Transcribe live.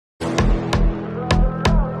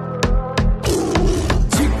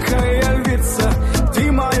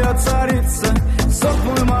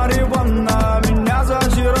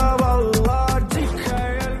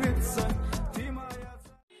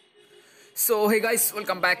So hey guys,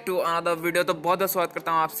 welcome back to another video. तो बहुत बहुत स्वागत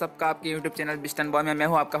करता हूँ आप सबका आपके यूट्यूब चैनल BeesT बॉय में। मैं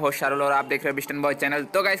हूँ आपका होस्ट शाहरुल और आप देख रहे हैं BeesT बॉय चैनल।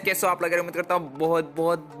 तो गाइस कैसे हो आप लग रहे, उम्मीद करता हूँ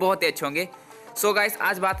बहुत ही अच्छे होंगे। सो गाइस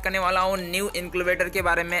आज बात करने वाला हूँ न्यू इंक्यूबेटर के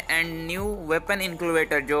बारे में एंड न्यू वेपन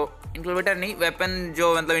इंक्यूबेटर। जो इंक्यूबेटर नहीं, वेपन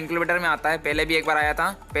जो मतलब इंक्यूबेटर में आता है। पहले भी एक बार आया था,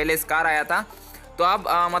 पहले स्कार आया था। तो अब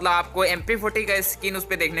मतलब आपको Mp40 का स्किन उस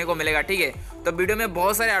पर देखने को मिलेगा। ठीक है, तो वीडियो में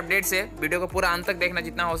बहुत सारे अपडेट्स है। वीडियो को पूरा अंत तक देखना,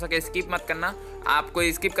 जितना हो सके स्किप मत करना। आपको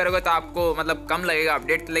स्किप करोगे तो आपको मतलब कम लगेगा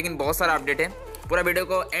अपडेट, लेकिन बहुत सारा अपडेट है। पूरा वीडियो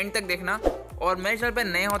को एंड तक देखना। और मेरे चैनल पे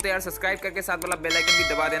नए होते यार सब्सक्राइब करके साथ वाला बेल आइकन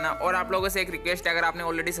भी दबा देना। और आप लोगों से एक रिक्वेस्ट है, अगर आपने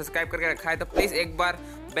ऑलरेडी सब्सक्राइब करके रखा है तो प्लीज़ एक बार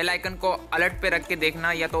बेल आइकन को अलर्ट पे रख के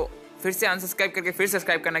देखना, या तो फिर से अनसब्सक्राइब करके फिर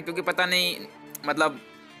सब्सक्राइब करना। क्योंकि पता नहीं मतलब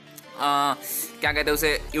क्या कहते हैं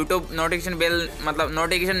उसे, यूट्यूब नोटिफिकेशन बेल मतलब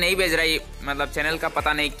नोटिफिकेशन नहीं भेज रहा है, मतलब चैनल का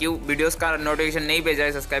पता नहीं क्यों, वीडियोस का नोटिफिकेशन नहीं भेज रहा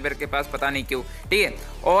है सब्सक्राइबर के पास, पता नहीं क्यों। ठीक है,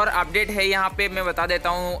 और अपडेट है यहाँ पे मैं बता देता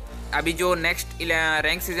हूँ। अभी जो नेक्स्ट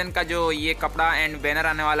रैंक सीजन का जो ये कपड़ा एंड बैनर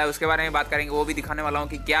आने वाला है उसके बारे में बात करेंगे। वो भी दिखाने वाला हूँ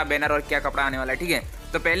कि क्या बैनर और क्या कपड़ा आने वाला है। ठीक है,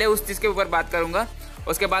 तो पहले उस चीज़ के ऊपर बात करूँगा,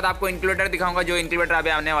 उसके बाद आपको इंक्यूबेटर दिखाऊंगा जो इंक्यूबेटर अभी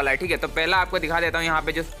आने वाला है। ठीक है, तो पहला आपको दिखा देता हूँ यहाँ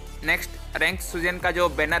पे जो नेक्स्ट रैंक सीजन का जो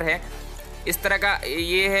बैनर है, इस तरह का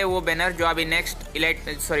ये है वो बैनर जो अभी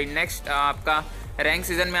नेक्स्ट आपका रैंक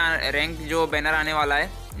सीजन में रैंक जो बैनर आने वाला है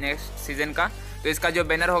नेक्स्ट सीजन का। तो इसका जो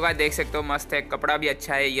बैनर होगा देख सकते हो, मस्त है, कपड़ा भी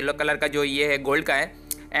अच्छा है। येलो कलर का जो ये है गोल्ड का है,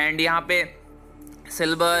 एंड यहाँ पे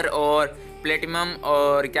सिल्वर और प्लेटिनम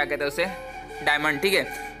और क्या कहते हैं उसे डायमंड। ठीक है,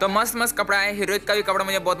 तो मस्त मस्त कपड़ा है। हीरोइक का भी कपड़ा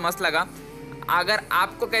मुझे बहुत मस्त लगा। अगर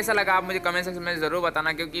आपको कैसा लगा आप मुझे कमेंट सेक्शन में ज़रूर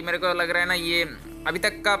बताना, क्योंकि मेरे को लग रहा है ना ये अभी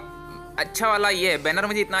तक का अच्छा वाला ये है। बैनर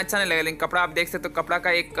मुझे इतना अच्छा नहीं लगा, लेकिन कपड़ा आप देख सकते हो। कपड़ा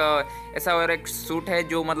का एक ऐसा और एक सूट है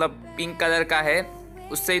जो मतलब पिंक कलर का है,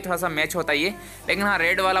 उससे ही थोड़ा सा मैच होता है ये। लेकिन हाँ,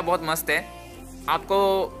 रेड वाला बहुत मस्त है। आपको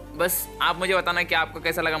बस आप मुझे बताना कि आपको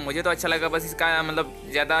कैसा लगा। मुझे तो अच्छा लगा, बस इसका मतलब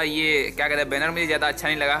ज़्यादा ये क्या कहते हैं बैनर मुझे ज़्यादा अच्छा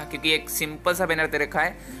नहीं लगा, क्योंकि एक सिंपल सा बैनर दे रखा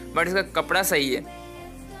है, बट इसका कपड़ा सही है।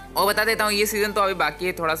 और बता देता हूँ ये सीज़न तो अभी बाकी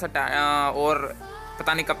है थोड़ा सा, और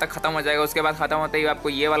पता नहीं कब तक खत्म हो जाएगा। उसके बाद खत्म होते ही आपको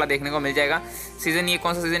ये वाला देखने को मिल जाएगा सीज़न। ये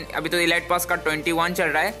कौन सा सीज़न, अभी तो इलाइट पास का 21 चल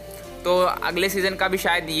रहा है, तो अगले सीज़न का भी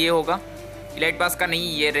शायद ये होगा। इलाइट पास का नहीं,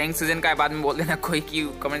 ये रैंक सीज़न का है। बाद में बोल देना कोई कि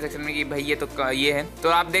कमेंट सेक्शन में कि भाई ये तो ये है। तो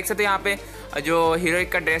आप देख सकते हो यहाँ पे जो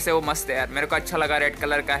हीरोइक का ड्रेस है वो मस्त है यार, मेरे को अच्छा लगा। रेड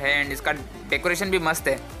कलर का है एंड इसका डेकोरेशन भी मस्त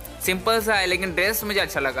है। सिंपल सा है लेकिन ड्रेस मुझे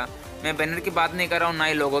अच्छा लगा। मैं बैनर की बात नहीं कर रहा हूँ, ना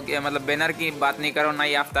ही लोगों की मतलब बैनर की बात नहीं कर रहा हूँ, ना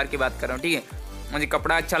ही अवतार की बात कर रहा हूँ। ठीक है, मुझे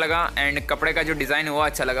कपड़ा अच्छा लगा एंड कपड़े का जो डिज़ाइन है वो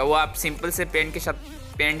अच्छा लगा। वो आप सिंपल से पैंट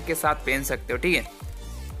के साथ पहन सकते हो। ठीक है,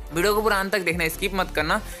 वीडियो को पूरा अंत तक देखना, स्किप मत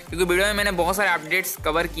करना, क्योंकि वीडियो में मैंने बहुत सारे अपडेट्स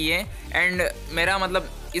कवर किए एंड मेरा मतलब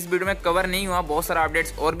इस वीडियो में कवर नहीं हुआ। बहुत सारा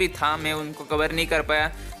अपडेट्स और भी था, मैं उनको कवर नहीं कर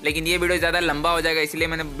पाया। लेकिन ये वीडियो ज़्यादा लंबा हो जाएगा, इसलिए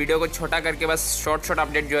मैंने वीडियो को छोटा करके बस शॉर्ट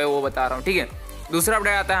अपडेट जो है वो बता रहा हूँ। ठीक है, दूसरा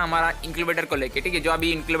अपडेट आता है हमारा इंक्यूबेटर को लेके। ठीक है, जो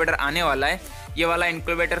अभी इंक्यूबेटर आने वाला है, ये वाला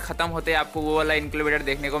इंक्यूबेटर ख़त्म होते आपको वो वाला इंक्यूबेटर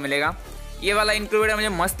देखने को मिलेगा। ये वाला इंक्यूबेटर मुझे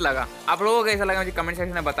मस्त लगा। आप लोगों को कैसा लगा मुझे कमेंट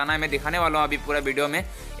सेक्शन में बताना है। मैं दिखाने वाला हूँ अभी पूरा वीडियो में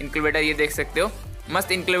इंक्यूबेटर, ये देख सकते हो,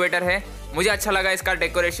 मस्त इंक्यूबेटर है। मुझे अच्छा लगा इसका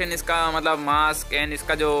डेकोरेशन, इसका मतलब मास्क एंड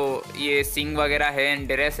इसका जो ये सिंग वगैरह है एंड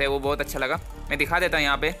ड्रेस है वो बहुत अच्छा लगा। मैं दिखा देता हूँ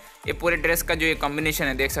यहाँ पे, ये पूरे ड्रेस का जो ये कॉम्बिनेशन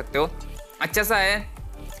है देख सकते हो, अच्छा सा है।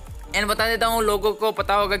 एंड बता देता हूँ, लोगों को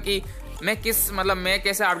पता होगा कि मैं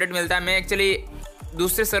कैसे अपडेट मिलता है। मैं एक्चुअली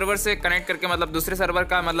दूसरे सर्वर से कनेक्ट करके मतलब दूसरे सर्वर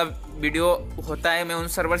का मतलब वीडियो होता है, मैं उन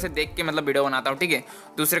सर्वर से देख के मतलब वीडियो बनाता हूँ। ठीक है,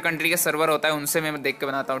 दूसरे कंट्री के सर्वर होता है, उनसे मैं देख के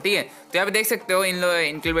बनाता हूँ। ठीक है, तो यहाँ पे देख सकते हो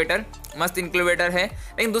इंक्यूबेटर मस्त इंक्यूबेटर है।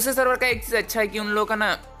 लेकिन दूसरे सर्वर का एक चीज़ अच्छा है कि उन लोगों का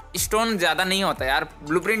ना स्टोन ज़्यादा नहीं होता यार,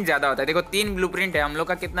 ब्लूप्रिंट ज़्यादा होता है। देखो 3 ब्लूप्रिंट है, हम लोग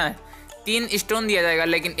का कितना है, 3 स्टोन दिया जाएगा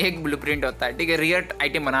लेकिन 1 ब्लूप्रिंट होता है। ठीक है, रियर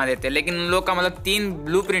आइटम बना देते हैं, लेकिन उन लोग का मतलब 3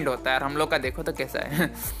 ब्लूप्रिंट होता है यार। हम लोग का देखो तो कैसा है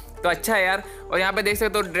तो अच्छा है यार। और यहाँ पे देख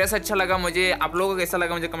सकते हो ड्रेस अच्छा लगा मुझे। आप लोगों को कैसा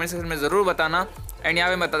लगा मुझे कमेंट सेक्शन में ज़रूर बताना। एंड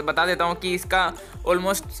यहाँ पे बता देता हूँ कि इसका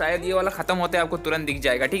ऑलमोस्ट शायद ये वाला ख़त्म होते आपको तुरंत दिख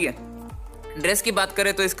जाएगा। ठीक है, ड्रेस की बात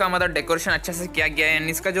करें तो इसका मतलब डेकोरेशन अच्छा से किया गया है एंड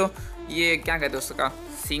इसका जो ये क्या कहते हैं उसका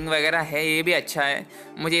सिंग वगैरह है ये भी अच्छा है।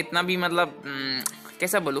 मुझे इतना भी मतलब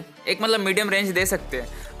कैसा बोलूँ, एक मतलब मीडियम रेंज दे सकते हैं।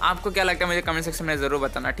 आपको क्या लगता है मुझे कमेंट सेक्शन में ज़रूर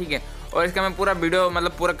बताना। ठीक है, और इसका मैं पूरा वीडियो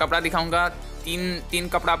मतलब पूरा कपड़ा दिखाऊंगा। तीन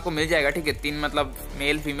कपड़ा आपको मिल जाएगा। ठीक है, 3 मतलब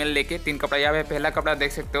मेल फीमेल लेके 3 कपड़ा। यहाँ पे पहला कपड़ा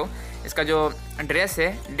देख सकते हो, इसका जो ड्रेस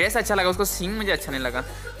है, ड्रेस अच्छा लगा। उसको सिंग मुझे अच्छा नहीं लगा।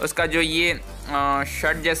 उसका जो ये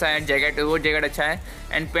शर्ट जैसा है जैकेट, वो जैकेट अच्छा है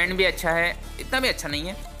एंड पैंट भी अच्छा है, इतना भी अच्छा नहीं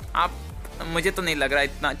है। मुझे तो नहीं लग रहा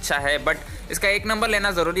इतना अच्छा है, बट इसका 1 नंबर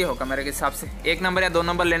लेना ज़रूरी होगा मेरे हिसाब से। 1 नंबर या 2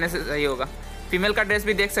 नंबर लेने से सही होगा। फीमेल का ड्रेस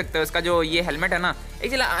भी देख सकते हो, इसका जो ये हेलमेट है ना,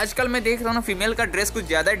 एक्चुअली आजकल मैं देख रहा हूँ ना फीमेल का ड्रेस कुछ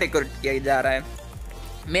ज़्यादा डेकोरेट किया जा रहा है,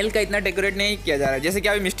 मेल का इतना डेकोरेट नहीं किया जा रहा है। जैसे कि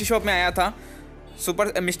अभी मिस्ट्री शॉप में आया था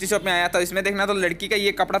सुपर मिस्ट्री शॉप में आया था, इसमें देखना तो लड़की का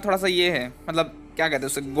ये कपड़ा थोड़ा सा ये है, मतलब क्या कहते हैं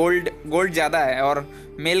उसे, गोल्ड ज़्यादा है और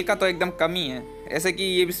मेल का तो एकदम कम ही है। ऐसे कि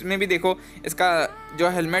ये इसमें भी देखो, इसका जो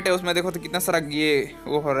हेलमेट है उसमें देखो तो कितना सारा ये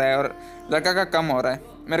वो हो रहा है और लड़का का कम हो रहा है,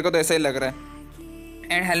 मेरे को तो ऐसा ही लग रहा है।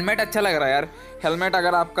 एंड हेलमेट अच्छा लग रहा है यार, हेलमेट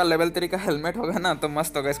अगर आपका लेवल 3 का हेलमेट होगा ना तो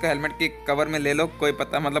मस्त होगा। इसका हेलमेट की कवर में ले लो, कोई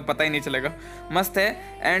पता ही नहीं चलेगा, मस्त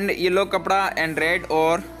है। एंड येलो कपड़ा एंड रेड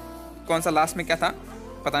और कौन सा लास्ट में क्या था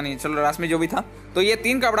पता नहीं, चलो लास्ट में जो भी था, तो ये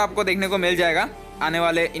 3 कपड़ा आपको देखने को मिल जाएगा आने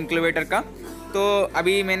वाले इंक्यूबेटर का। तो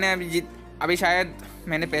अभी शायद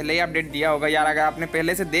मैंने पहले ही अपडेट दिया होगा यार, अगर आपने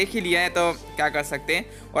पहले से देख ही लिया है तो क्या कर सकते हैं।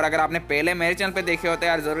 और अगर आपने पहले मेरे चैनल पे देखे होते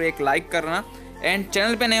हैं यार, ज़रूर एक लाइक करना एंड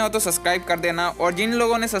चैनल पे नए हो तो सब्सक्राइब कर देना। और जिन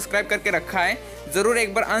लोगों ने सब्सक्राइब करके रखा है ज़रूर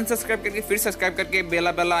एक बार अनसब्सक्राइब करके फिर सब्सक्राइब करके बेल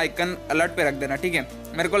आइकन अलर्ट पे रख देना, ठीक है।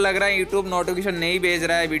 मेरे को लग रहा है यूट्यूब नोटिफिकेशन नहीं भेज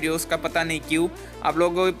रहा है वीडियोस का, पता नहीं क्यों। आप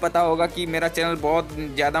लोगों को भी पता होगा कि मेरा चैनल बहुत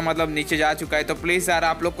ज़्यादा मतलब नीचे जा चुका है, तो प्लीज़ यार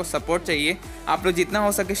आप लोग को सपोर्ट चाहिए। आप लोग जितना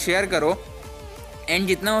हो सके शेयर करो एंड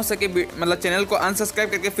जितना हो सके मतलब चैनल को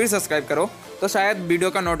अनसब्सक्राइब करके फिर सब्सक्राइब करो, तो शायद वीडियो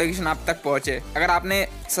का नोटिफिकेशन आप तक पहुंचे। अगर आपने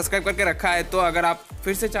सब्सक्राइब करके रखा है तो अगर आप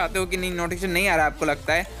फिर से चाहते हो कि नहीं नोटिफिकेशन नहीं आ रहा है आपको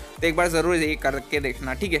लगता है, तो एक बार ज़रूर ये करके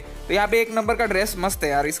देखना, ठीक है। तो यहाँ पे 1 नंबर का ड्रेस मस्त है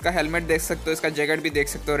यार, इसका हेलमेट देख सकते हो, इसका जैकेट भी देख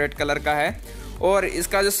सकते हो, रेड कलर का है। और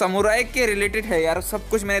इसका जो समुराई के रिलेटेड है यार, सब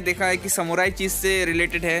कुछ मैंने देखा है कि समुराई चीज़ से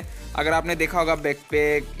रिलेटेड है। अगर आपने देखा होगा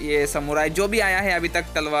बैकपैक, ये समुराई जो भी आया है अभी तक,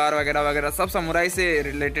 तलवार वगैरह वगैरह सब समुराई से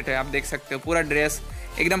रिलेटेड है। आप देख सकते हो पूरा ड्रेस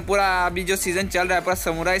एकदम पूरा, अभी जो सीज़न चल रहा है पूरा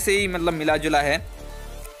समुराई से ही मतलब मिला जुला है।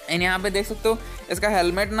 एंड यहाँ पे देख सकते हो इसका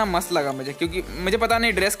हेलमेट ना मस्त लगा मुझे, क्योंकि मुझे पता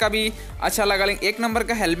नहीं ड्रेस का भी अच्छा लगा, लेकिन 1 नंबर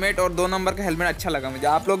का हेलमेट और 2 नंबर का हेलमेट अच्छा लगा मुझे।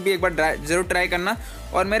 आप लोग भी एक बार ज़रूर ट्राई करना।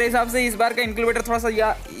 और मेरे हिसाब से इस बार का इंक्यूबेटर थोड़ा सा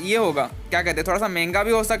ये होगा, क्या कहते हैं, थोड़ा सा महंगा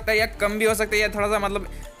भी हो सकता है या कम भी हो सकता है या थोड़ा सा मतलब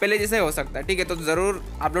पहले जैसे हो सकता है, ठीक है। तो ज़रूर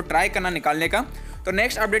आप लोग ट्राई करना निकालने का। तो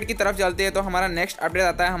नेक्स्ट अपडेट की तरफ चलते हैं। तो हमारा नेक्स्ट अपडेट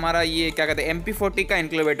आता है हमारा ये क्या कहते हैं MP40 का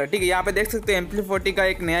इंक्यूबेटर, ठीक है। यहाँ पे देख सकते हैं MP40 का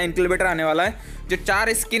एक नया इंक्यूबेटर आने वाला है, जो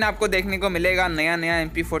 4 स्किन आपको देखने को मिलेगा नया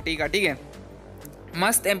MP40 का, ठीक है।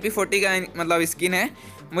 मस्त MP40 का मतलब स्किन है।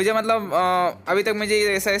 मुझे मतलब अभी तक मुझे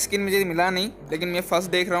ऐसा स्किन मुझे मिला नहीं, लेकिन मैं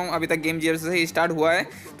फर्स्ट देख रहा हूँ, अभी तक गेम से ही स्टार्ट हुआ है,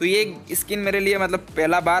 तो ये स्किन मेरे लिए मतलब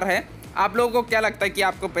पहला बार है। आप लोगों को क्या लगता है कि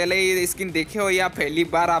आपको पहले ये स्किन देखे हो या पहली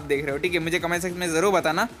बार आप देख रहे हो, ठीक है, मुझे कमेंट सेक्शन में ज़रूर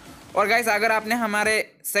बताना। और गाइस अगर आपने हमारे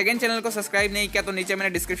सेकंड चैनल को सब्सक्राइब नहीं किया तो नीचे मैंने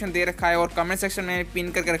डिस्क्रिप्शन दे रखा है और कमेंट सेक्शन में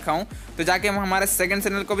पिन करके रखा हूँ, तो जाके हम हमारे सेकंड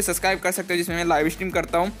चैनल को भी सब्सक्राइब कर सकते हो, जिसमें मैं लाइव स्ट्रीम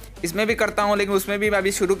करता हूँ। इसमें भी करता हूँ, लेकिन उसमें भी मैं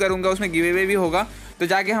अभी शुरू करूँगा, उसमें गिव अवे भी होगा, तो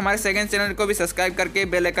जाके हमारे सेकंड चैनल को भी सब्सक्राइब करके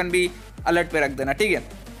बेल आइकन भी अलर्ट पे रख देना, ठीक है।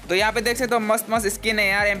 तो यहाँ पे देख सकते हो मस्त स्किन है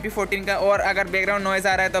यार MP14 का। और अगर बैकग्राउंड नॉइज़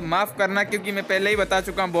आ रहा है तो माफ़ करना, क्योंकि मैं पहले ही बता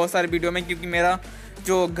चुका हूँ बहुत सारे वीडियो में, क्योंकि मेरा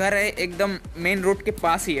जो घर है एकदम मेन रोड के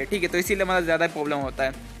पास ही है, ठीक है, तो इसीलिए मतलब ज़्यादा प्रॉब्लम होता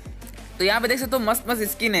है। तो यहाँ पे देख सकते हो मस्त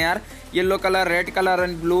स्किन है यार, yellow colour, red colour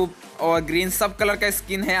and blue और ग्रीन सब कलर का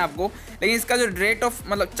स्किन है आपको। लेकिन इसका जो रेट ऑफ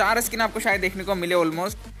मतलब 4 स्किन आपको शायद देखने को मिले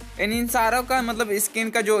ऑलमोस्ट। एंड इन सारों का मतलब स्किन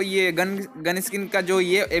का जो ये गन स्किन का जो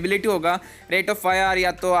ये एबिलिटी होगा, रेट ऑफ फायर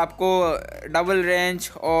या तो आपको डबल रेंज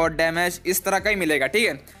और डैमेज इस तरह का ही मिलेगा, ठीक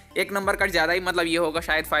है। 1 नंबर का ज़्यादा ही मतलब ये होगा,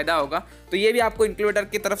 शायद फ़ायदा होगा। तो ये भी आपको इंक्यूबेटर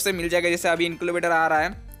की तरफ से मिल जाएगा, जैसे अभी इंक्यूबेटर आ रहा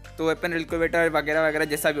है तो वेपन इंक्यूबेटर वगैरह वगैरह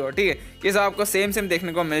जैसा भी हो, ठीक है, ये सब आपको सेम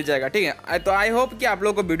देखने को मिल जाएगा, ठीक है। तो आई होप कि आप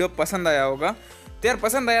लोगों को वीडियो पसंद आया होगा। तो यार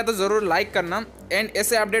पसंद आया तो ज़रूर लाइक करना। एंड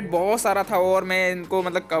ऐसे अपडेट बहुत सारा था और मैं इनको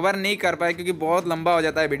मतलब कवर नहीं कर पाया क्योंकि बहुत लंबा हो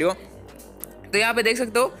जाता है वीडियो। तो यहाँ पे देख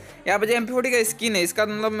सकते हो, यहाँ पे जो MP40 का स्किन है, इसका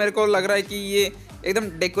मतलब मेरे को लग रहा है कि ये एकदम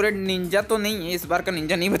डेकोरेट निंजा तो नहीं है। इस बार का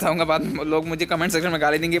निंजा नहीं बताऊंगा, बाद में लोग मुझे कमेंट सेक्शन में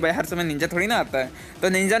गाली देंगे, भाई हर समय निंजा थोड़ी ना आता है। तो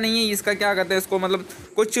निंजा नहीं है इसका, क्या कहते हैं इसको, मतलब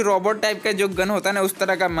कुछ रोबोट टाइप का जो गन होता है ना, उस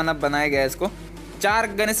तरह का मतलब बनाया गया है इसको। 4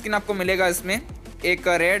 गन स्किन आपको मिलेगा इसमें, एक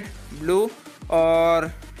रेड, ब्लू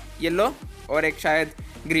और येलो और एक शायद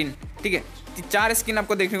ग्रीन, ठीक है। 4 स्किन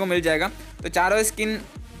आपको देखने को मिल जाएगा। तो चारों स्किन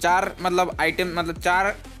 4 मतलब आइटम मतलब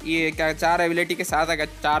 4 ये क्या 4 एबिलिटी के साथ आएगा।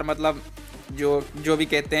 4 मतलब जो भी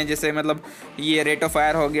कहते हैं, जैसे मतलब ये रेट ऑफ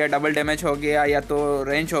फायर हो गया, डबल डैमेज हो गया या तो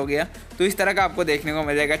रेंज हो गया, तो इस तरह का आपको देखने को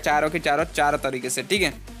मिल जाएगा चारों के चारों तरीके से, ठीक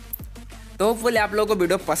है। तो होपफुली आप लोगों को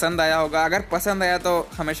वीडियो पसंद आया होगा। अगर पसंद आया तो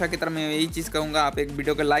हमेशा की तरह मैं यही चीज़ कहूँगा, आप एक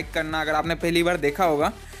वीडियो को लाइक करना अगर आपने पहली बार देखा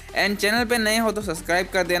होगा, एंड चैनल पे नए हो तो सब्सक्राइब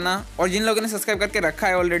कर देना। और जिन लोगों ने सब्सक्राइब करके रखा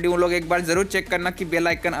है ऑलरेडी, उन लोग एक बार ज़रूर चेक करना कि बेल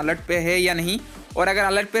आइकन अलर्ट पे है या नहीं। और अगर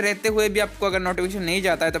अलर्ट पे रहते हुए भी आपको अगर नोटिफिकेशन नहीं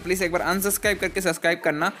जाता है तो प्लीज़ एक बार अनसब्सक्राइब करके सब्सक्राइब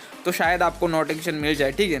करना, तो शायद आपको नोटिफिकेशन मिल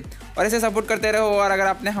जाए, ठीक है। और ऐसे सपोर्ट करते रहो। और अगर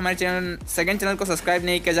आपने हमारे सेकंड चैनल को सब्सक्राइब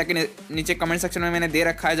नहीं किया, जाके नीचे कमेंट सेक्शन में मैंने दे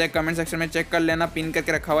रखा है, जाए कमेंट सेक्शन में चेक कर लेना, पिन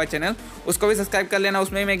करके रखा हुआ है चैनल, उसको भी सब्सक्राइब कर लेना।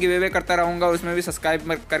 उसमें मैं गिव अवे करता रहूँगा, उसमें भी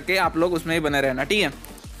सब्सक्राइब करके आप लोग उसमें भी बने रहना, ठीक है।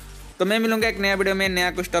 तो मैं मिलूंगा एक नया वीडियो में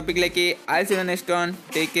नया कुछ टॉपिक लेके। आई सी you next one,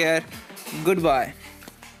 take care, good bye.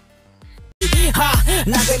 हाँ,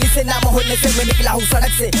 ना गली से ना मोहल्ले से मैं निकला हूँ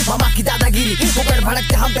सड़क से, मामा की दादागिरी उगड़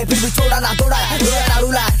भड़कते हम पे, फिर भी छोड़ा ना तोड़ा, रोया ना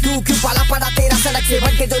रुला, क्यों पाला पड़ा तेरा सड़क से,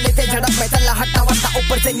 बन के जो लेते झड़प में चला हट्टा वट्टा,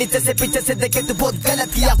 ऊपर से नीचे से पीछे से देखे तू बहुत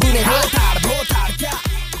गलत किया तूने।